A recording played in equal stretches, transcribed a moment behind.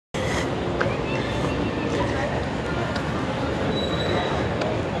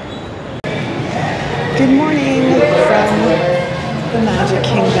Good morning from the Magic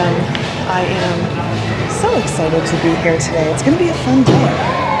Kingdom. I am so excited to be here today. It's going to be a fun day.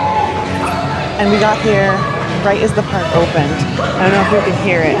 And we got here right as the park opened. I don't know if you can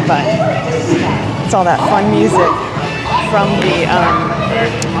hear it, but it's all that fun music from the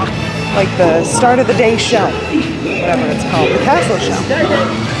like the start of the day show, whatever it's called, the castle show.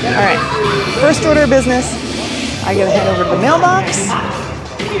 All right, first order of business, I gotta head over to the mailbox,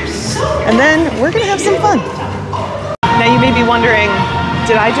 and then we're gonna have some fun. Now you may be wondering,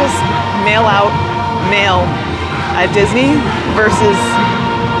 did I just mail out mail at Disney versus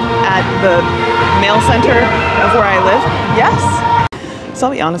at the mail center of where I live? Yes. So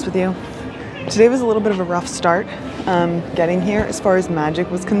I'll be honest with you, today was a little bit of a rough start getting here as far as magic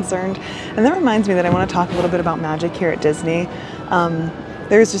was concerned. And that reminds me that I want to talk a little bit about magic here at Disney.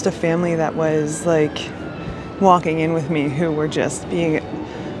 There was just a family that was like walking in with me who were just being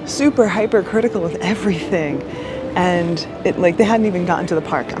super hypercritical with everything. And it like they hadn't even gotten to the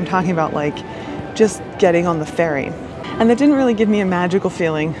park. I'm talking about like just getting on the ferry. And that didn't really give me a magical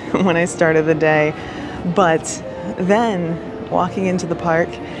feeling when I started the day. But then walking into the park,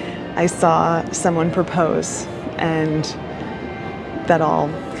 I saw someone propose, and that all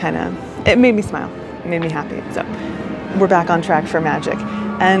kind of, it made me smile, it made me happy. So we're back on track for magic,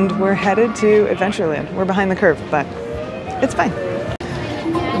 and we're headed to Adventureland. We're behind the curve, but it's fine.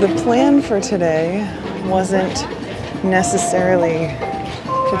 The plan for today wasn't necessarily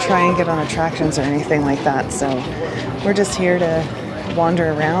to try and get on attractions or anything like that, so we're just here to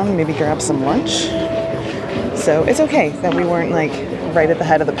wander around, maybe grab some lunch. So it's okay that we weren't like right at the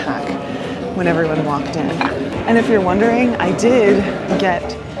head of the pack when everyone walked in. And if you're wondering, I did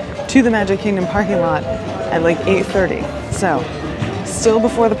get to the Magic Kingdom parking lot at like 8:30. So still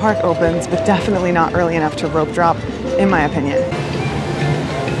before the park opens, but definitely not early enough to rope drop, in my opinion.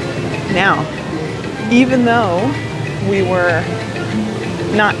 Now, even though we were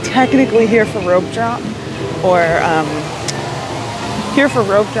not technically here for rope drop, or here for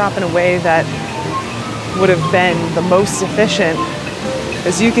rope drop in a way that would have been the most efficient,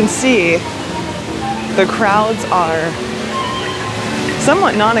 as you can see, the crowds are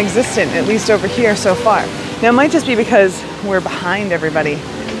somewhat non-existent, at least over here so far. Now it might just be because we're behind everybody,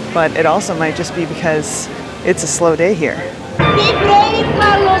 but it also might just be because it's a slow day here. Be brave,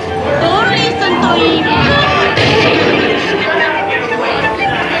 Carlos. Don't listen to him.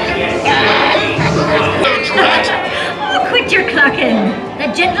 Oh, quit your clucking.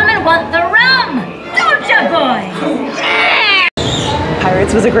 The gentlemen want the rum. Don't ya, boy?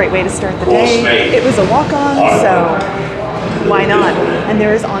 Pirates was a great way to start the day. It was a walk-on, so why not? And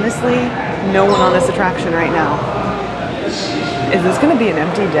there is honestly no one on this attraction right now. Is this going to be an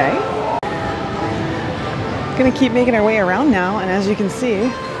empty day? Going to keep making our way around now, and as you can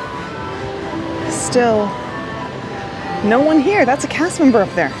see, still no one here. That's a cast member up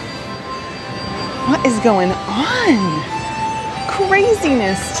there. What is going on?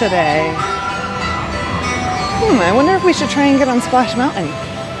 Craziness today. I wonder if we should try and get on Splash Mountain.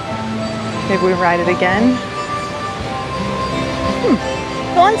 Maybe we ride it again.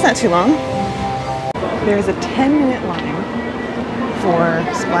 The line's not too long. There's a 10-minute line for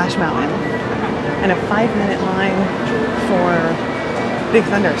Splash Mountain and a 5-minute line for Big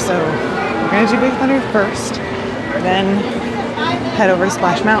Thunder. So we're gonna do Big Thunder first, then head over to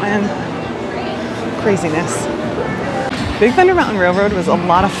Splash Mountain. Craziness. Big Thunder Mountain Railroad was a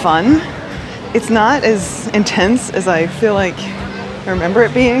lot of fun. It's not as intense as I feel like I remember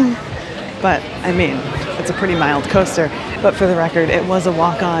it being, but I mean, it's a pretty mild coaster. But for the record, it was a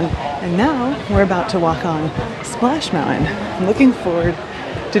walk-on, and now we're about to walk on Splash Mountain. I'm looking forward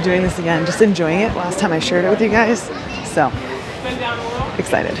to doing this again, just enjoying it. Last time I shared it with you guys, so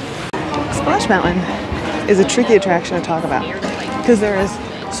excited. Splash Mountain is a tricky attraction to talk about because there is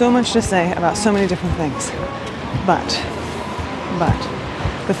so much to say about so many different things. But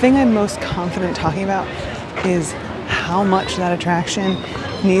the thing I'm most confident talking about is how much that attraction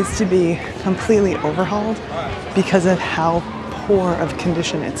needs to be completely overhauled because of how poor of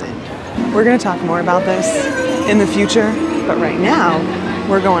condition it's in. We're going to talk more about this in the future, but right now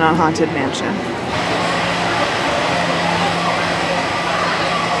we're going on Haunted Mansion.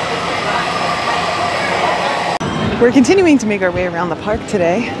 We're continuing to make our way around the park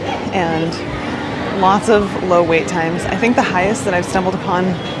today, and lots of low wait times. I think the highest that I've stumbled upon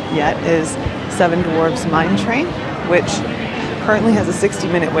yet is Seven Dwarfs Mine Train, which currently has a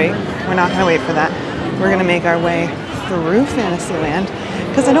 60-minute wait. We're not gonna wait for that. We're gonna make our way through Fantasyland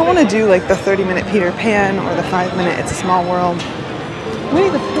because I don't want to do like the 30-minute Peter Pan or the 5-minute It's a Small World. Winnie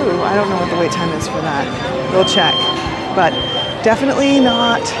the Pooh, I don't know what the wait time is for that. We'll check. But definitely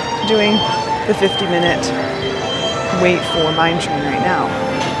not doing the the 50-minute wait for Mine Train right now.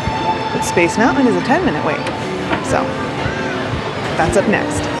 But Space Mountain is a 10-minute wait. So that's up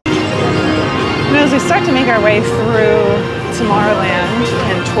next. As we start to make our way through Tomorrowland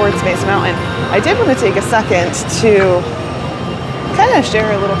and towards Space Mountain, I did want to take a second to kind of share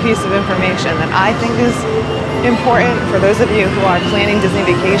a little piece of information that I think is important for those of you who are planning Disney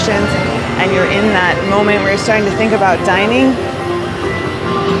vacations and you're in that moment where you're starting to think about dining.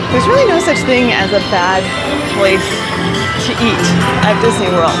 There's really no such thing as a bad place to eat at Disney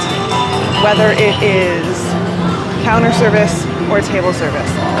World, whether it is counter service or table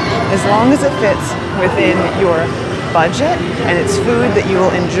service. As long as it fits within your budget and it's food that you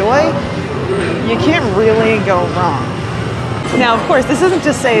will enjoy, you can't really go wrong. Now, of course, this isn't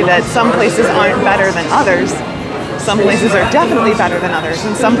to say that some places aren't better than others. Some places are definitely better than others,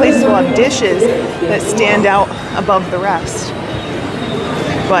 and some places will have dishes that stand out above the rest.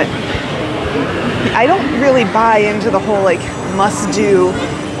 But I don't really buy into the whole like must-do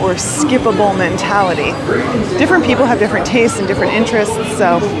or skippable mentality. Different people have different tastes and different interests,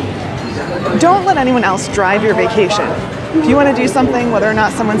 so don't let anyone else drive your vacation. If you want to do something, whether or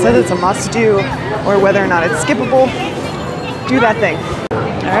not someone says it's a must-do or whether or not it's skippable, do that thing.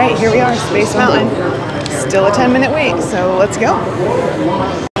 All right, here we are, Space Mountain. Still a 10-minute wait, so let's go.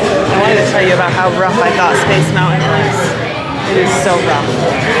 I wanted to tell you about how rough I thought Space Mountain was. It is so rough,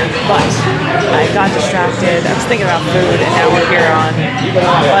 but I got distracted. I was thinking about food, and now we're here on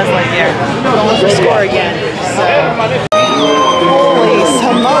Buzz Lightyear. We're going for score again. So, holy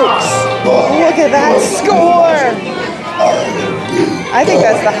smokes! Look at that score! I think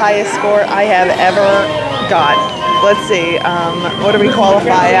that's the highest score I have ever got. Let's see, what do we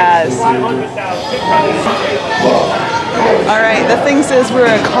qualify as? All right, the thing says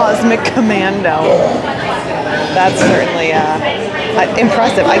we're a cosmic commando. That's certainly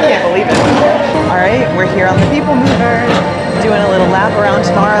impressive. I can't believe it. All right, we're here on the People Mover, doing a little lap around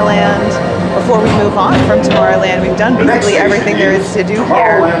Tomorrowland. Before we move on from Tomorrowland, we've done basically everything there is to do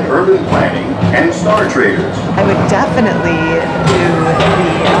here. Tomorrowland Urban Planning and Star Traders. I would definitely do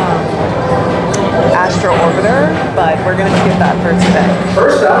the Astro Orbiter, but we're going to skip that for today.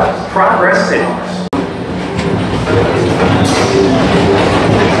 First up, Progress Cities.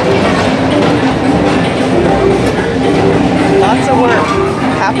 Lots of work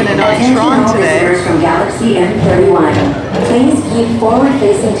happening on Tron today. From Galaxy M31. Please keep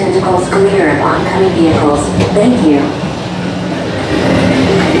forward-facing tentacles clear of oncoming vehicles. Thank you.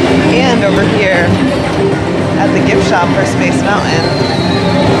 And over here at the gift shop for Space Mountain.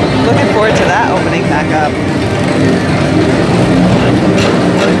 Looking forward to that opening back up.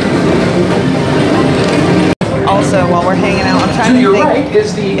 Also, while we're hanging out, I'm trying to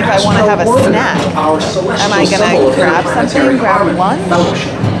think if I want to have a snack. Am I going to grab something, grab lunch?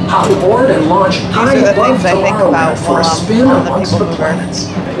 These are the things I think about while I'm on the People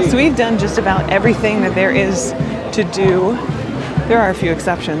Mover. So we've done just about everything that there is to do. There are a few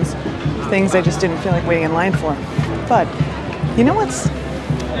exceptions, things I just didn't feel like waiting in line for. But you know what's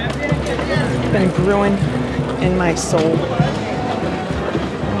been brewing in my soul?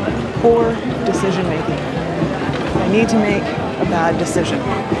 Poor decision making. I need to make a bad decision,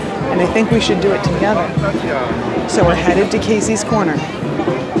 and I think we should do it together. So we're headed to Casey's Corner.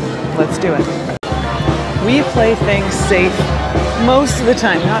 Let's do it. We play things safe most of the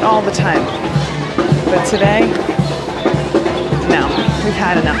time, not all the time. But today, no, we've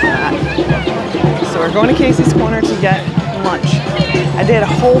had enough of that. So we're going to Casey's Corner to get lunch. I did a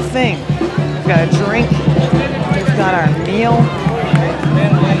whole thing. We've got a drink, we've got our meal.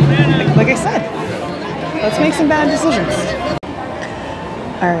 Like I said, let's make some bad decisions.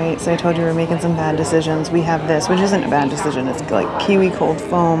 All right, so I told you we're making some bad decisions. We have this, which isn't a bad decision. It's like kiwi cold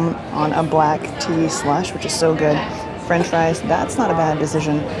foam on a black tea slush, which is so good. French fries, that's not a bad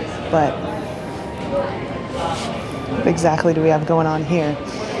decision, but what exactly do we have going on here?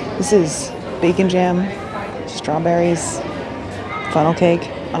 This is bacon jam, strawberries, funnel cake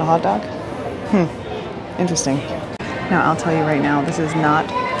on a hot dog. Interesting. Now, I'll tell you right now, this is not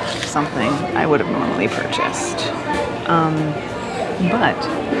something I would have normally purchased. But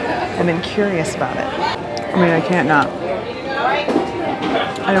I've been curious about it. I mean, I can't not.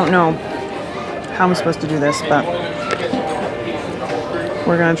 I don't know how I'm supposed to do this, but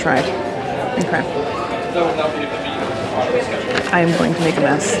we're gonna try. Okay. I am going to make a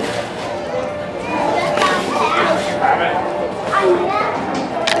mess.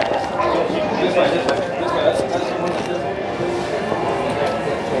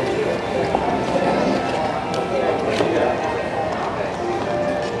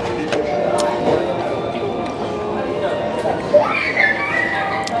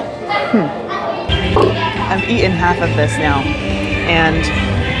 I've eaten half of this now, and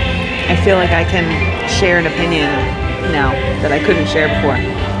I feel like I can share an opinion now that I couldn't share before.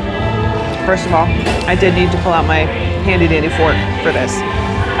 First of all, I did need to pull out my handy dandy fork for this.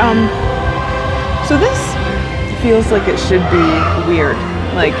 So this feels like it should be weird.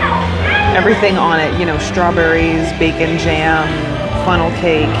 Like everything on it, you know, strawberries, bacon jam, funnel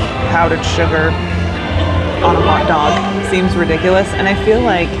cake, powdered sugar on a hot dog seems ridiculous. And I feel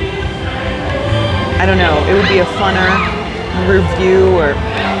like, I don't know, it would be a funner review or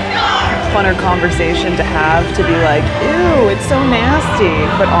funner conversation to have, to be like, ew, it's so nasty.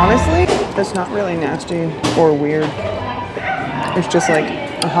 But honestly, that's not really nasty or weird. It's just like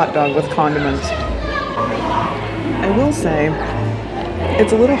a hot dog with condiments. I will say,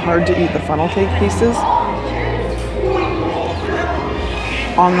 it's a little hard to eat the funnel cake pieces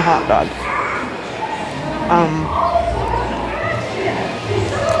on the hot dog.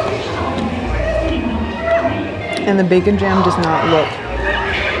 And the bacon jam does not look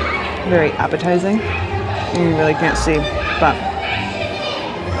very appetizing. You really can't see, but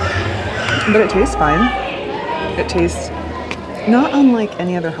it tastes fine. It tastes not unlike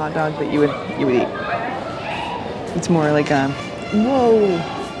any other hot dog that you would eat. It's more like a, whoa,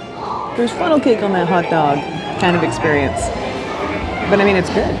 there's funnel cake on that hot dog kind of experience. But I mean, it's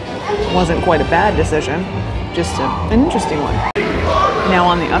good. It wasn't quite a bad decision, just an interesting one. Now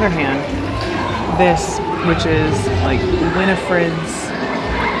on the other hand, this, which is like Winifred's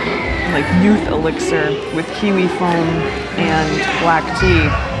like youth elixir with kiwi foam and black tea,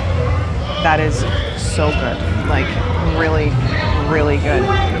 that is so good. Like really, really good.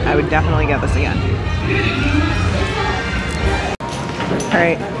 I would definitely get this again. All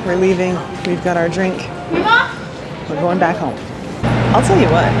right, we're leaving. We've got our drink. We're going back home. I'll tell you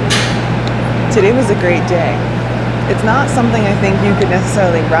what, today was a great day. It's not something I think you could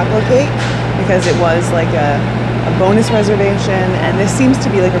necessarily replicate because it was like a bonus reservation, and this seems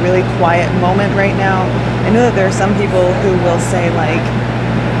to be like a really quiet moment right now. I know that there are some people who will say like,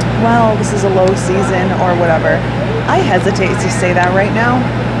 well, this is a low season or whatever. I hesitate to say that right now,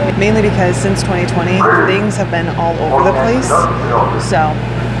 mainly because since 2020, things have been all over the place. So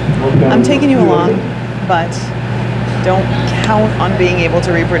I'm taking you along, but don't count on being able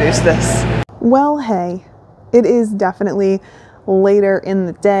to reproduce this. Well, hey, it is definitely later in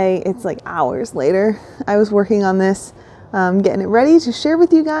the day. It's like hours later. I was working on this, getting it ready to share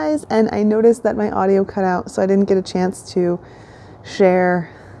with you guys, and I noticed that my audio cut out, so I didn't get a chance to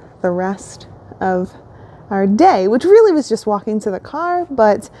share the rest of our day, which really was just walking to the car,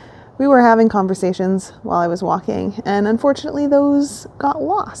 but we were having conversations while I was walking, and unfortunately those got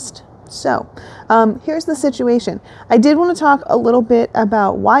lost. So here's the situation. I did want to talk a little bit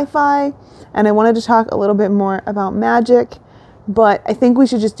about Wi-Fi, and I wanted to talk a little bit more about magic, but I think we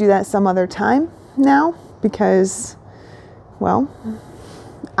should just do that some other time now because, well,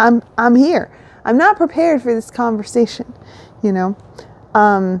 I'm here. I'm not prepared for this conversation, you know.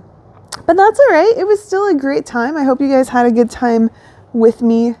 But that's all right. It was still a great time. I hope you guys had a good time with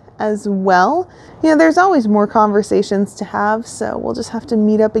me as well. You know, there's always more conversations to have, so we'll just have to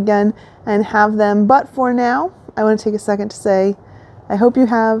meet up again and have them. But for now, I want to take a second to say, I hope you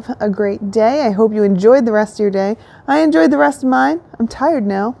have a great day. I hope you enjoyed the rest of your day. I enjoyed the rest of mine. I'm tired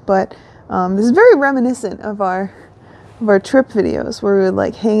now, but this is very reminiscent of our trip videos where we would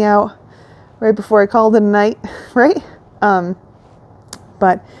like hang out right before I called it a night, right?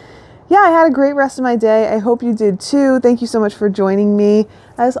 But yeah, I had a great rest of my day. I hope you did too. Thank you so much for joining me.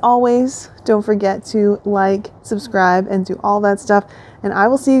 As always, don't forget to like, subscribe, and do all that stuff. And I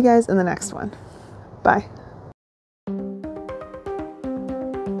will see you guys in the next one. Bye.